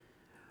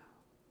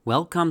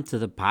Welcome to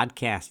the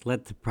podcast,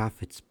 Let the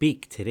Prophet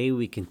Speak. Today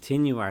we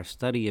continue our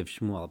study of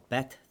Shmuel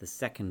Bet, the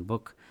second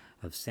book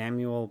of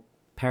Samuel,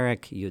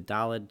 Perek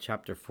Yudalad,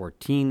 chapter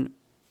 14.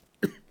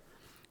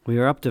 We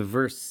are up to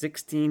verse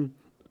 16.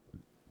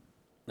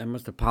 I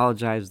must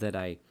apologize that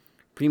I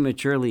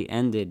prematurely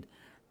ended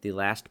the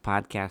last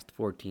podcast,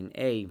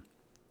 14a.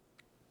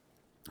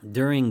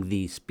 During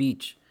the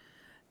speech,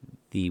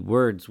 the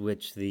words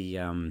which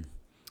the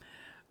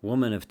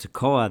woman of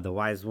Tekoa, the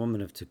wise woman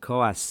of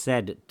Tekoa,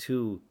 said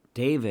to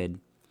David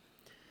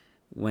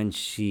when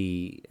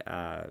she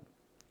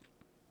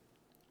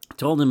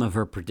told him of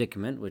her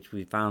predicament,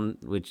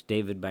 which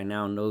David by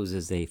now knows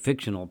is a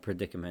fictional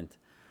predicament.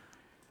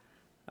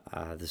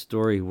 The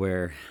story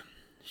where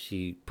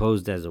she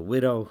posed as a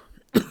widow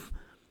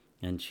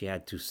and she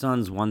had two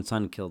sons. One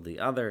son killed the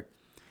other,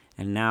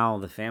 and now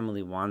the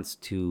family wants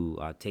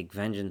to take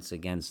vengeance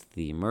against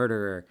the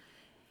murderer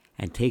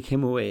and take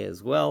him away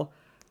as well,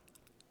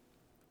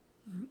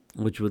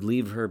 which would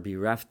leave her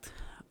bereft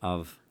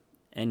of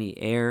any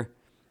heir,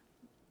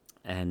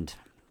 and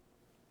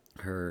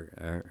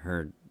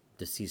her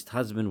deceased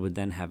husband would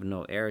then have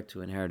no heir to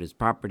inherit his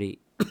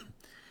property,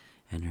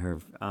 and her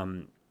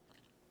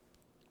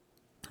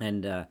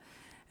and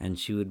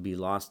she would be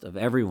lost of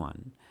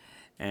everyone.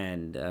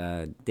 And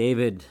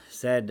David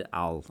said,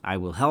 I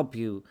will help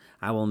you.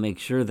 I will make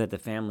sure that the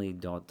family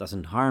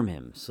doesn't harm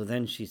him. So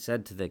then she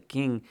said to the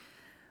king,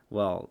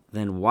 well,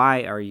 then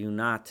why are you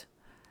not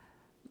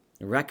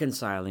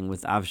reconciling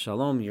with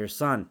Avshalom, your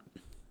son?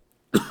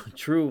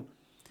 True,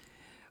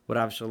 what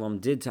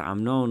Avshalom did to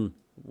Amnon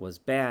was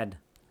bad,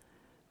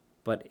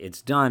 but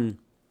it's done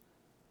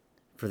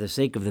for the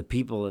sake of the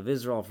people of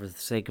Israel, for the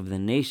sake of the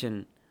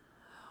nation.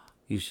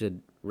 You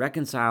should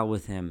reconcile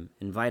with him,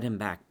 invite him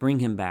back, bring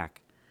him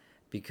back,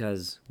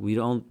 because we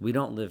don't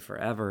live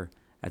forever.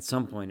 At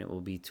some point it will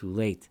be too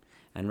late,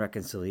 and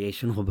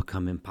reconciliation will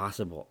become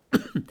impossible.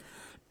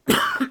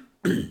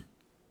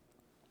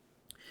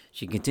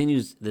 She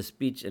continues the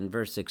speech in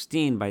verse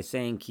 16 by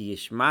saying, Ki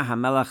yishma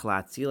hamelach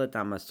la'atzil et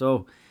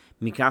amaso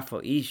mikafo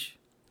ish,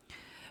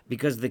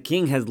 because the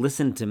king has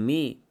listened to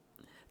me,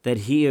 that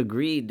he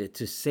agreed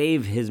to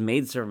save his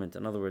maidservant,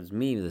 in other words,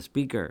 me, the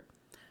speaker,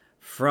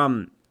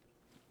 from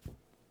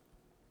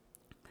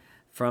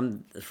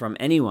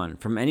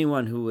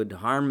anyone who would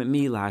harm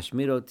me,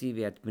 lahashmiroti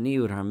v'yatbani,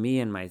 would harm me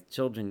and my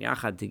children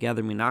yachad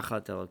together,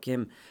 minachat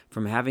elokim,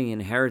 from having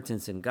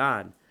inheritance in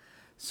God.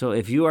 So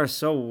if you are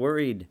so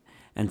worried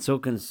and so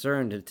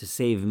concerned to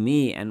save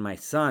me and my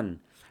son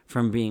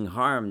from being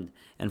harmed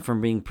and from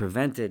being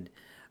prevented,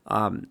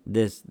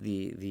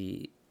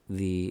 the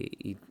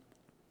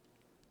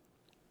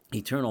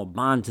eternal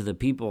bond to the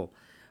people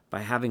by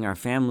having our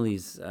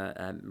families'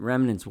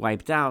 remnants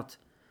wiped out,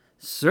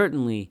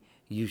 certainly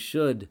you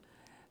should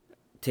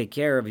take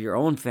care of your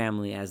own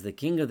family as the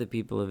king of the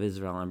people of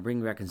Israel and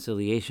bring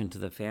reconciliation to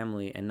the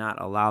family and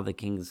not allow the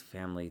king's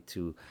family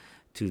to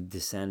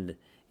descend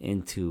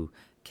into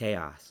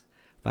chaos.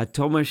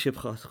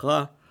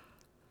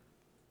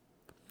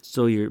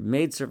 So your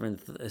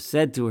maidservant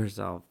said to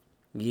herself,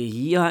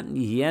 let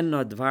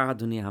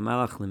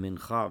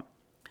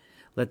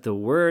the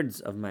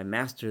words of my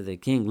master the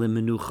king,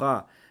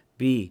 lemenucha,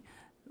 be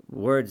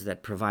words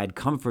that provide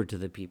comfort to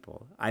the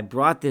people. I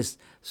brought this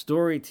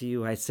story to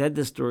you, I said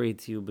this story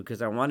to you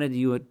because I wanted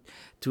you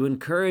to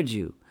encourage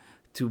you,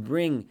 to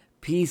bring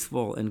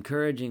peaceful,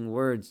 encouraging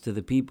words to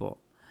the people.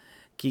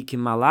 Ki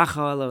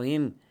kimalacha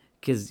Elohim,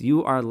 because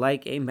you are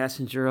like a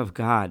messenger of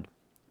God.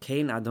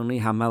 Kain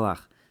Adoni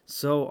Hamelach,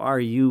 so are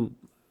you,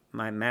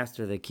 my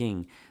master the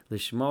king.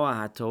 Lishmoa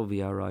hatov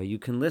v'yara, you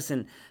can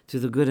listen to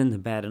the good and the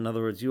bad. In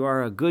other words, you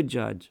are a good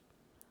judge.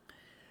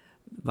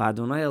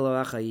 V'Adonai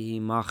Elohecha yihi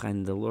imach,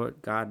 and the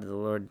Lord God, the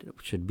Lord,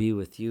 should be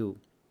with you.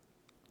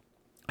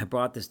 I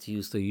brought this to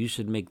you so you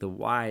should make the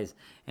wise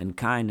and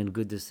kind and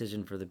good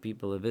decision for the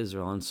people of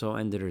Israel. And so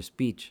ended her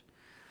speech.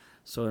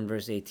 So in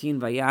verse 18,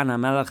 Vayan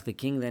HaMelech, the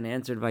king then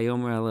answered,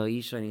 Vayomer el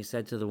Isha, and he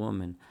said to the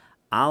woman,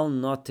 Al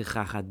not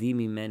tichachadi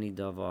mimeni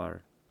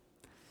davar.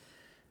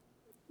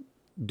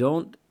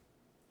 Don't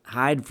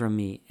hide from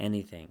me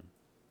anything.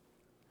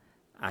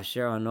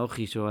 Asher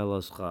anochi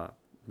shoeloscha,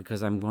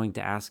 because I'm going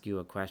to ask you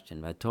a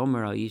question.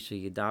 Vatomer el Isha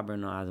yidaber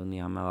no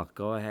Adoni HaMelech.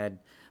 Go ahead,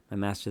 my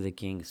master the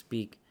king,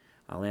 speak.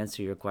 I'll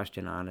answer your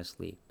question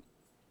honestly.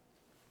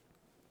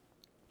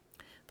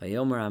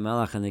 Vayomer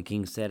HaMelech, and the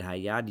king said,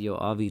 Hayad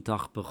Yoav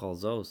itach b'chol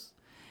zos.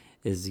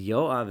 Is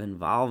Yoav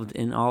involved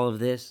in all of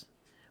this?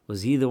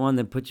 Was he the one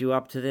that put you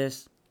up to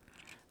this?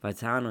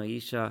 Vatano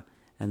Isha,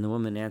 and the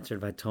woman answered,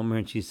 Vatomer,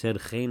 and she said,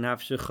 Chei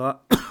nafshecha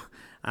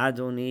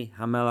Adoni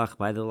HaMelech,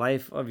 by the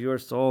life of your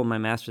soul, my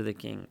master the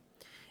king.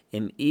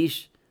 Im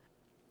ish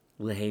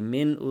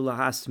lehemin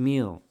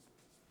ulahasmil.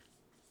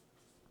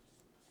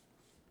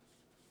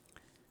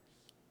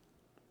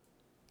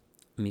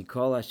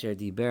 Mikol asher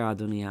diber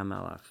Adoni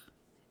HaMelech.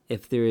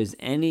 If there is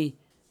any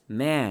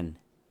man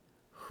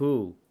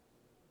who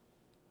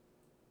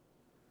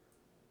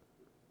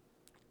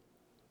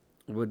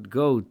would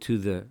go to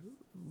the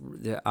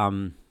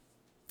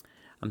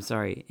I'm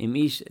sorry,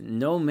 imish,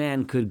 no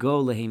man could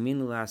go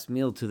lehemin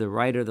lasmil, to the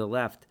right or the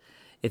left,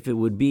 if it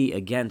would be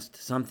against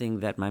something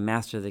that my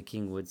master the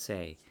king would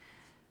say.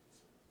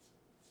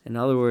 In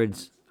other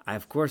words,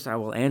 of course I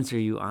will answer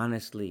you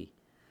honestly,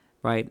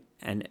 right?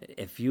 And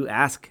if you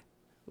ask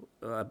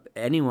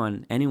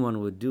anyone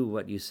would do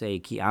what you say.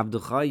 Ki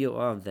abducha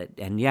Yoav, that,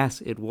 and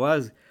yes, it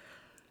was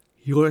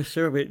your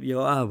servant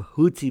Yoav,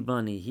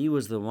 Hutzibani. He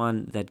was the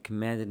one that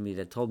commanded me,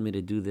 that told me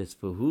to do this.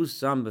 For whose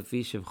son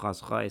befishiv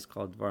chascha is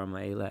called Dvar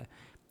Ma'ele.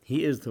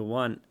 He is the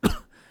one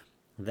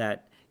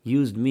that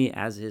used me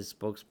as his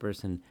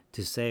spokesperson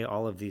to say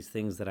all of these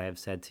things that I have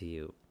said to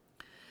you.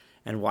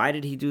 And why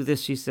did he do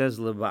this? She says,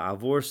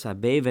 Leba'avor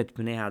sabevet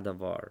pnei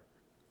hadavar.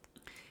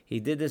 He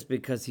did this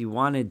because he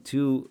wanted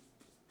to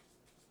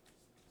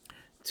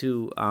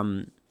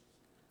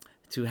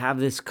have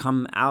this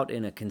come out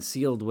in a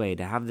concealed way,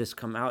 to have this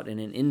come out in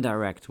an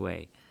indirect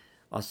way.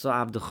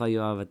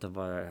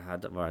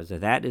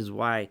 That is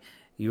why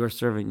your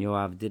servant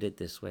Yoav did it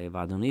this way.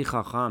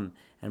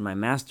 And my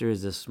master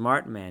is a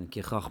smart man,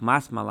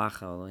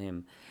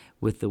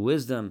 with the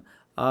wisdom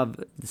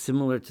of,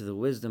 similar to the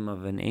wisdom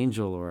of an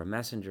angel or a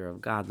messenger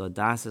of God,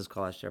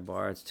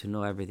 to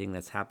know everything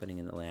that's happening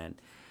in the land.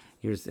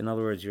 In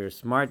other words, you're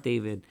smart,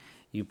 David.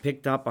 You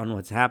picked up on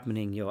what's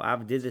happening.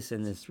 Yoav did this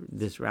in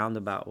this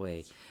roundabout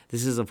way.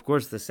 This is, of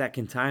course, the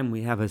second time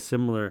we have a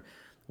similar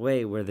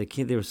way where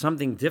there was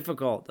something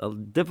difficult, a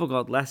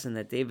difficult lesson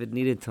that David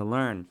needed to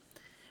learn.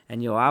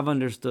 And Yoav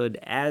understood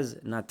as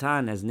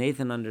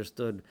Nathan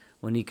understood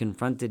when he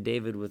confronted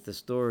David with the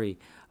story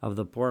of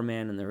the poor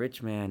man and the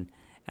rich man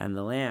and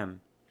the lamb.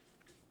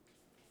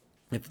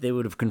 If they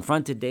would have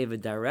confronted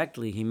David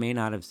directly, he may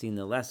not have seen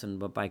the lesson,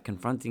 but by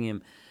confronting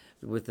him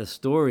with a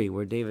story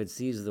where David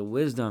sees the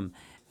wisdom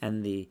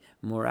and the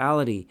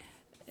morality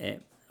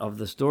of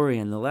the story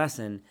and the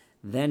lesson,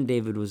 then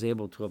David was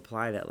able to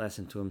apply that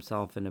lesson to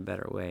himself in a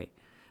better way.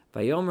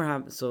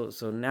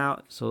 So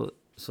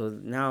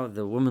now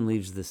the woman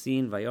leaves the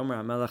scene.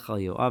 Vayomer HaMelech al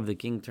Yoav, the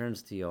king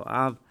turns to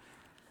Yoav,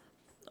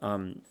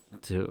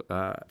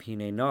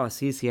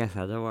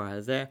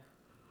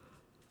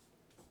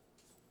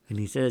 and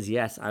he says,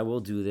 yes, I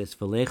will do this.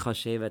 Bring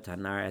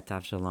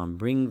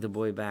the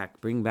boy back.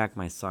 Bring back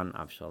my son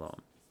Avshalom.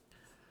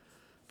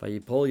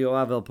 And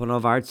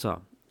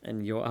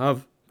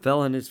Yoav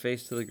fell on his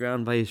face to the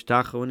ground. And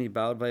he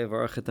bowed,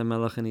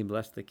 and he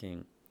blessed the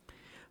king.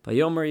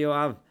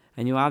 Yoav,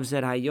 and Yoav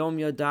said, Hayom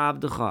yoda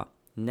avdecha.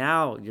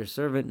 Now your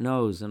servant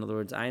knows. In other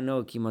words, I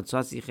know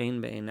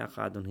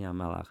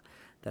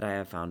that I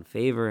have found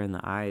favor in the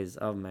eyes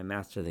of my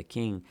master the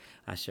king,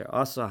 asher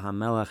asa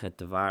hamelach et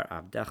devar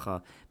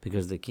avdecha,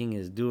 because the king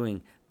is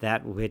doing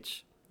that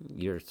which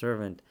your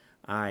servant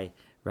I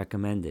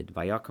recommended.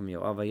 Vayakam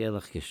Yoav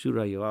vayelech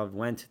Geshura. Yoav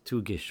went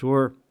to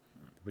Geshur,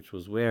 which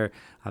was where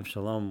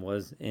Avshalom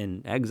was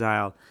in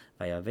exile.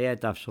 Vayaveat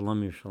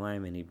Avshalom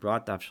Yerushalayim, and he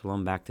brought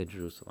Avshalom back to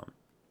Jerusalem.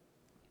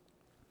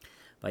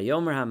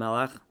 Vayomer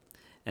HaMelech,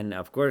 and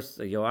of course,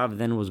 Yoav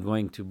then was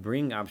going to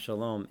bring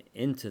Avshalom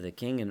into the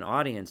king, an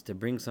audience, to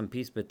bring some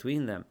peace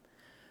between them.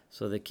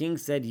 So the king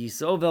said,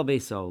 Yisov el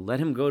beiso, let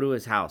him go to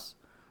his house.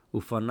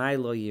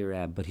 Ufanai lo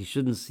yireh, but he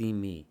shouldn't see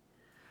me.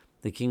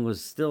 The king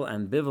was still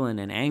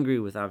ambivalent and angry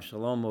with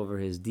Avshalom over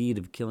his deed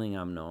of killing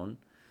Amnon.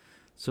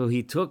 So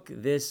he took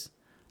this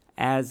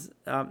as,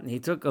 he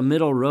took a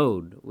middle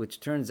road, which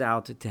turns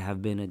out to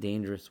have been a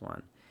dangerous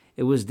one.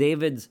 It was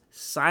David's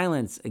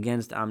silence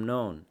against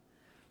Amnon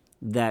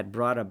that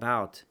brought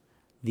about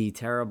the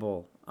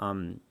terrible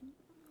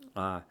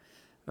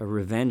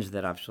revenge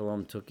that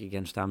Avshalom took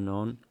against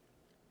Amnon.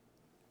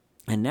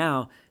 And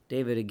now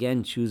David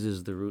again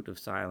chooses the route of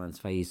silence.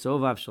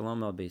 Vayisov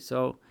Avshalom el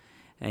beiso,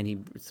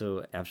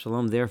 so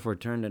Avshalom therefore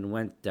turned and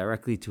went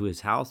directly to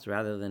his house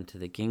rather than to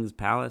the king's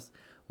palace.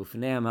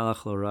 Ufnei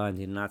HaMelech lo ra, and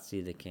did not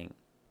see the king.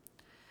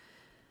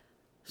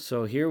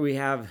 So here we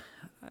have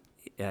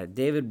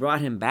David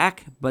brought him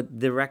back, but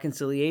the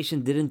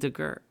reconciliation didn't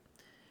occur.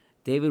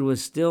 David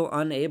was still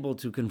unable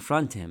to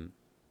confront him.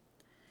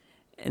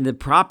 And the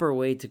proper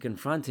way to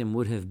confront him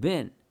would have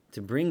been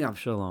to bring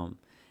Avshalom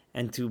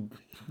and to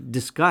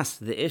discuss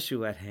the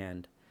issue at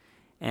hand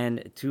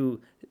and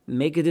to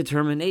make a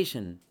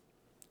determination.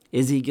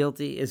 Is he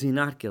guilty? Is he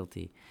not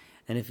guilty?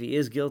 And if he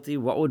is guilty,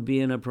 what would be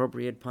an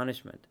appropriate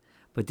punishment?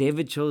 But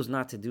David chose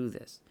not to do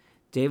this.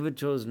 David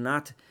chose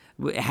not.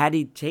 Had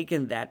he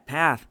taken that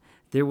path,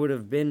 there would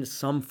have been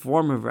some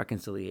form of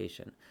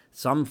reconciliation,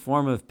 some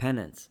form of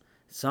penance,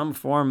 some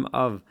form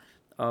of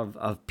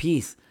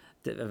peace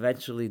that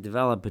eventually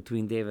developed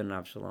between David and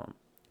Avshalom.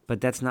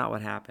 But that's not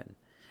what happened.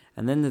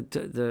 And then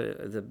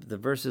the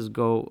verses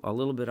go a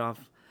little bit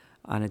off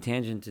on a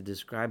tangent to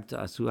describe to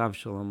us who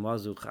Avshalom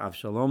was.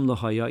 Avshalom lo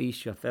haya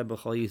ish yafeh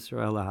b'chol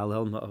Yisrael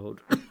lahalel ma'od.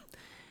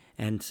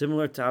 And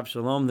similar to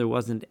Avshalom, there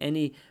wasn't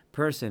any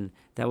person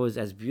that was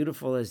as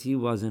beautiful as he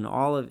was in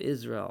all of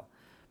Israel.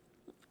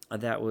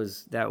 That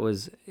was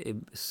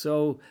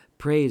so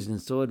praised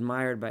and so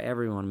admired by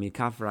everyone.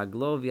 Mikaf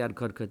raglo v'yad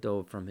kod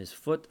kato, from his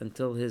foot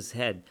until his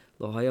head.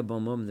 Lo haya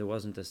bomum, there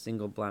wasn't a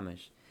single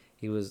blemish.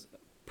 He was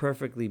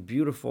perfectly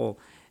beautiful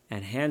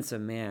and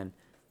handsome man.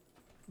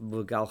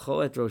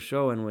 V'galcho et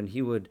rosho, and when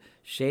he would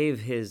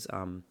shave his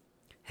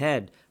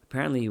head,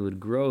 apparently he would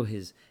grow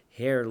his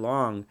hair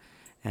long,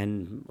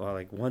 and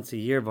like once a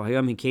year,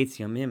 v'hayom hiketz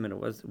yamim, and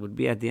it would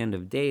be at the end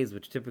of days,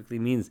 which typically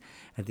means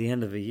at the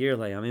end of a year,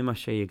 layamim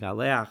asher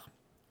yigaleach.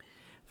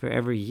 For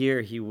every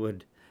year he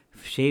would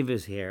shave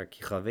his hair,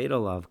 kichaved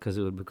olav, because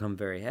it would become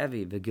very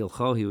heavy.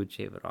 V'gilcho, he would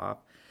shave it off.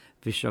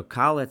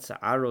 V'shokal et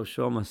sa'aro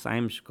shom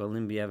asayim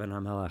shkolim b'yeven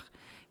hamelach.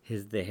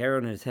 The hair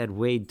on his head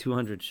weighed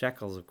 200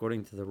 shekels,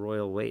 according to the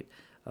royal weight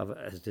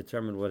as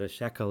determined what a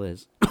shekel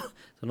is. So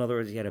in other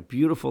words, he had a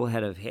beautiful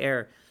head of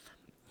hair.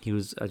 He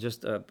was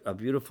just a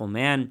beautiful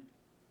man.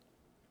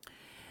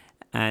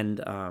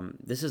 And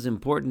this is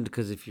important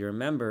because if you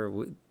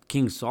remember,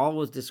 King Saul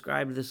was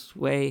described this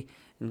way,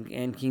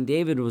 and King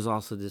David was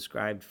also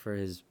described for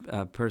his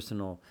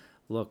personal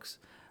looks.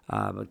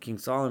 But King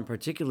Saul in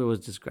particular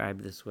was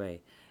described this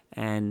way.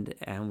 And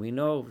we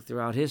know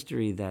throughout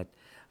history that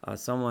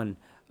someone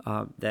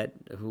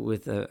who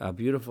with a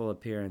beautiful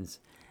appearance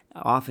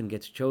often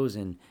gets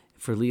chosen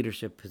for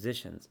leadership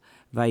positions.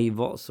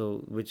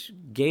 Which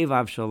gave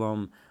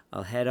Avshalom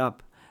a head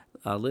up,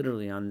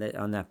 literally on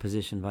that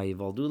position.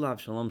 Vayivoldu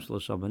Avshalom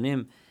shlosha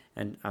banim,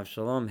 and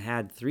Avshalom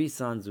had 3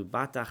 sons,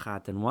 ubat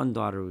achat, and 1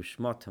 daughter,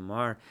 ushma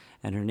Tamar,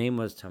 and her name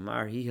was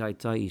Tamar. Hi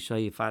hayta isha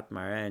yifat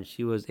mara, and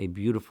she was a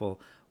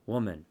beautiful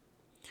woman.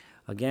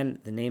 Again,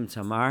 the name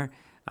Tamar.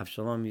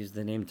 Avshalom used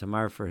the name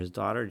Tamar for his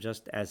daughter,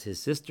 just as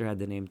his sister had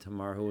the name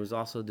Tamar, who was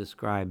also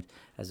described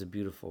as a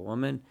beautiful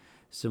woman,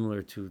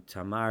 similar to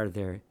Tamar,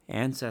 their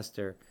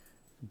ancestor,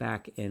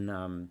 back in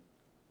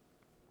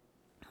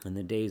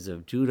the days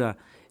of Judah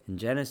in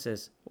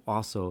Genesis,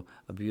 also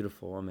a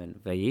beautiful woman.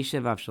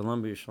 Vayeshev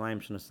Avshalom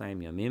b'Yerushalayim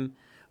shnasayim yamim,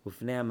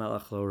 ufnei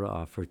hamelech lo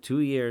ra'ah. For 2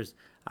 years,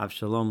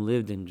 Avshalom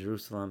lived in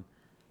Jerusalem,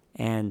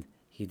 and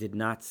he did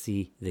not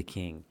see the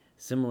king,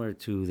 similar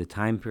to the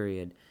time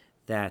period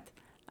that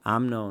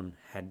Amnon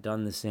had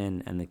done the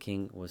sin, and the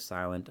king was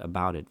silent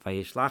about it.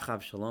 Vayishlach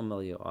Avshalom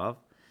el Yoav.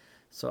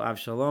 So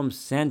Avshalom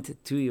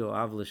sent to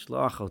Yoav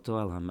l'shloach oto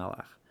el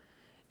hamelach,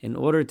 in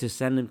order to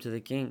send him to the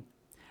king.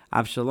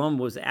 Avshalom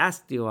was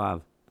asked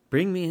Yoav,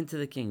 bring me into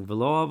the king,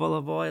 v'lo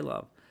avalavo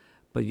elav,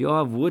 but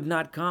Yoav would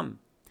not come.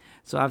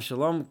 So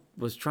Avshalom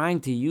was trying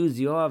to use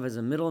Yoav as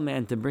a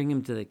middleman to bring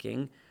him to the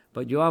king,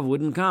 but Yoav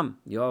wouldn't come.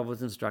 Yoav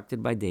was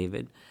instructed by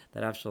David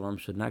that Avshalom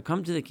should not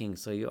come to the king.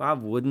 So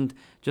Yoav wouldn't,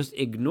 just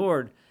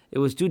ignored. It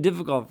was too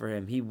difficult for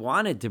him. He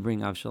wanted to bring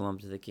Avshalom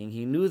to the king.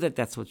 He knew that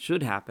that's what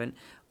should happen.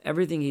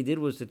 Everything he did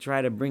was to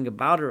try to bring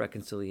about a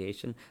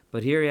reconciliation,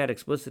 but here he had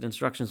explicit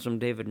instructions from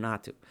David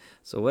not to.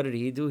 So what did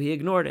he do? He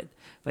ignored it.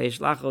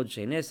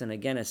 And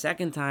again, a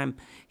second time,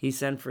 he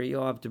sent for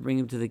Yoav to bring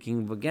him to the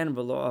king. Again,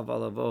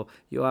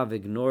 Yoav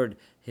ignored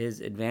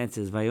his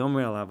advances.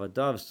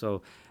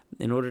 So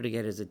in order to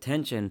get his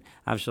attention,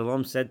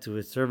 Avshalom said to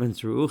his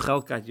servants,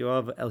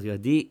 Yoav el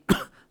Yadi,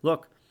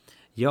 look,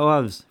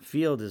 Yoav's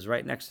field is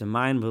right next to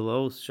mine,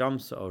 below Sham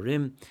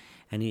Sa'orim,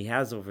 and he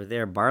has over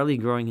there barley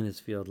growing in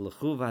his field.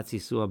 L'chu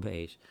v'atzisua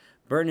b'eish,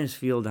 burn his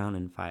field down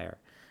in fire.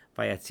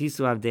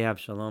 V'yatzisu avdei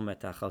Avshalom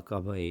et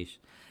achalka b'eish.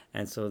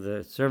 And so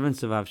the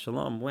servants of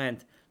Avshalom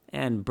went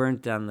and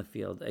burnt down the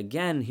field.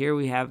 Again, here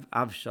we have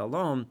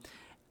Avshalom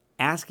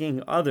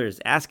asking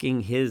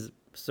his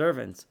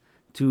servants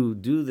to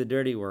do the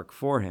dirty work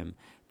for him.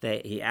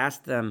 He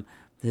asked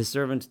his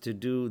servants, to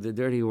do the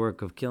dirty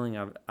work of killing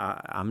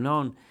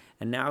Amnon,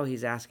 and now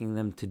he's asking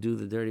them to do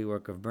the dirty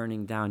work of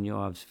burning down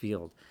Yoav's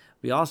field.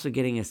 We're also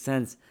getting a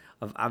sense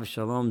of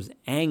Avshalom's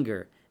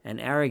anger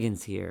and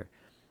arrogance here.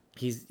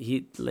 He's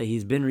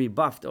been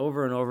rebuffed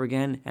over and over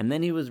again, and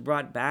then he was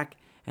brought back,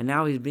 and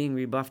now he's being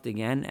rebuffed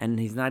again, and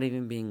he's not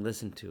even being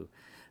listened to.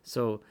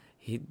 So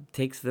he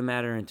takes the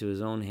matter into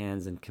his own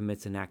hands and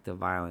commits an act of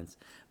violence.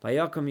 So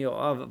now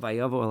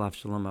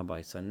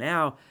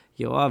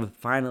Yoav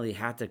finally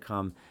had to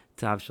come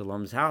to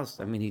Avshalom's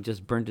house. I mean, he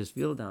just burnt his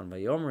field down.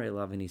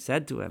 And he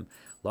said to him,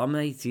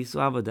 why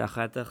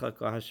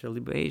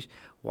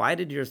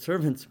did your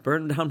servants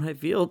burn down my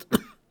field?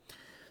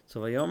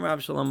 So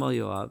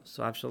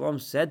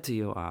Avshalom said to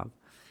Yoav,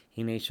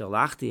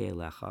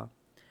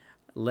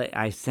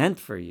 I sent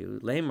for you,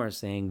 Lamar,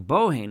 saying,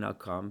 Bohena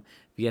come,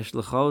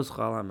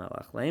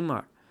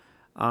 Lamar.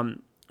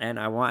 And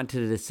I wanted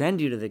to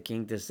send you to the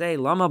king to say,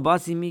 Lama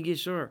basi mi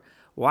Geshur.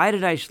 Why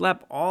did I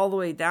schlep all the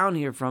way down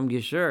here from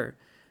Geshur?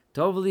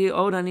 Tovli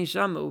od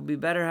anisham. It would be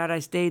better had I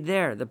stayed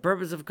there. The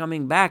purpose of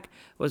coming back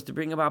was to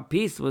bring about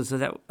peace, was so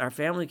that our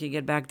family could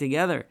get back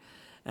together.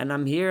 And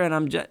I'm here, and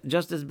I'm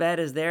just as bad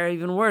as they're,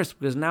 even worse,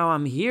 because now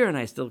I'm here and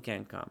I still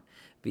can't come.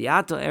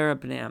 Biato era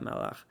pnei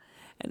hamelach.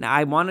 And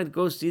I wanted to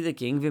go see the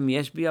king,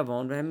 v'myesh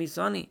bi'avon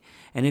v'hemisani.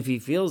 And if he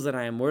feels that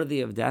I am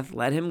worthy of death,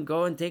 let him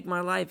go and take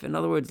my life. In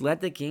other words, let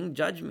the king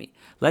judge me.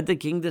 Let the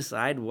king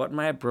decide what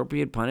my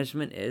appropriate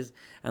punishment is,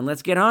 and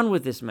let's get on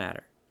with this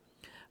matter.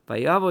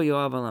 Vayavo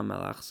Yoav al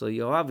hamelach. So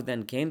Yoav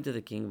then came to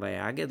the king,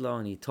 vayagid lo,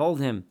 and he told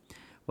him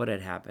what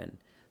had happened.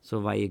 So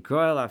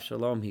vayikro el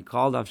Avshalom, he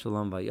called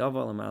Avshalom,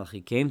 vayavo al hamelach,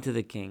 he came to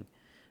the king.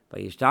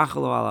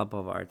 Vayishtachalo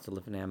alapav artz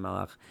lifnei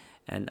hamelech,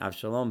 and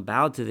Avshalom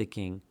bowed to the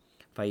king.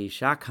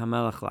 Vayishak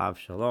hamelech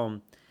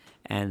la'Avshalom,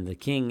 and the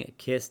king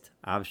kissed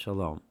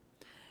Avshalom.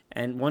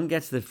 And one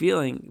gets the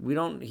feeling we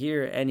don't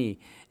hear any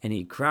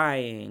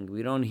crying,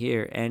 we don't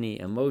hear any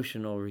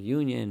emotional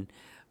reunion.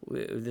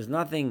 There's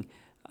nothing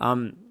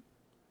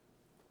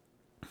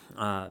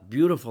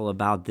beautiful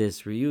about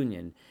this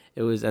reunion.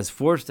 It was as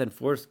forced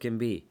can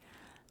be.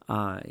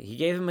 He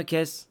gave him a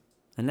kiss,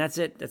 and that's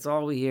it. That's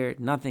all we hear.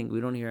 Nothing.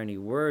 We don't hear any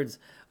words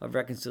of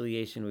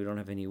reconciliation. We don't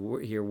have any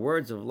hear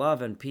words of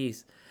love and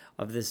peace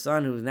of this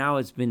son who now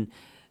it's been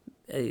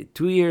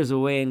 2 years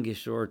away in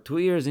Geshur, 2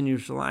 years in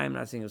Yerushalayim,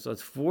 not seeing him. So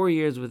it's 4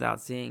 years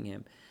without seeing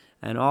him.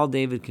 And all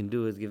David can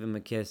do is give him a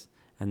kiss,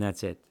 and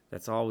that's it.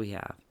 That's all we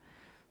have.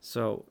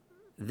 So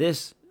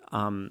this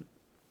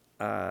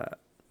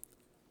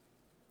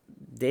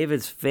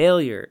David's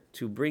failure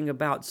to bring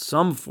about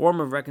some form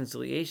of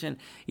reconciliation,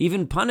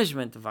 even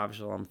punishment of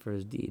Avshalom for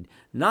his deed,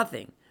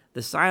 nothing.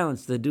 The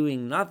silence, the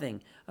doing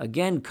nothing,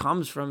 again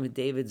comes from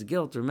David's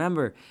guilt.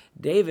 Remember,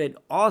 David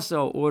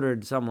also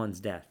ordered someone's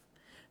death.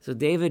 So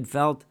David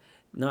felt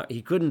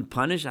he couldn't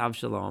punish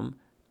Avshalom,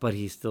 but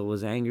he still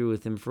was angry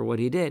with him for what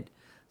he did.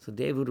 So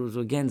David was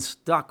again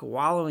stuck,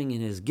 wallowing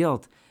in his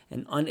guilt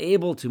and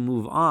unable to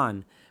move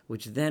on,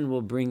 which then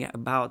will bring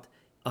about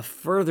a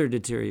further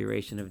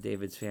deterioration of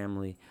David's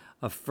family,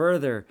 a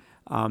further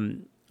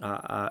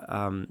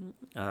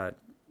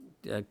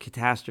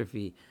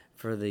catastrophe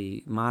for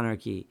the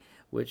monarchy,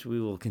 which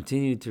we will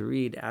continue to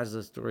read as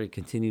the story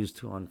continues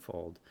to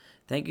unfold.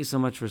 Thank you so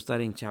much for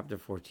studying chapter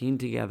 14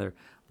 together.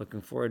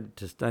 Looking forward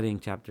to studying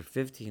chapter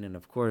 15 and,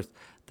 of course,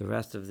 the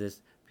rest of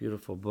this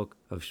beautiful book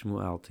of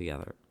Shmuel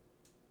together.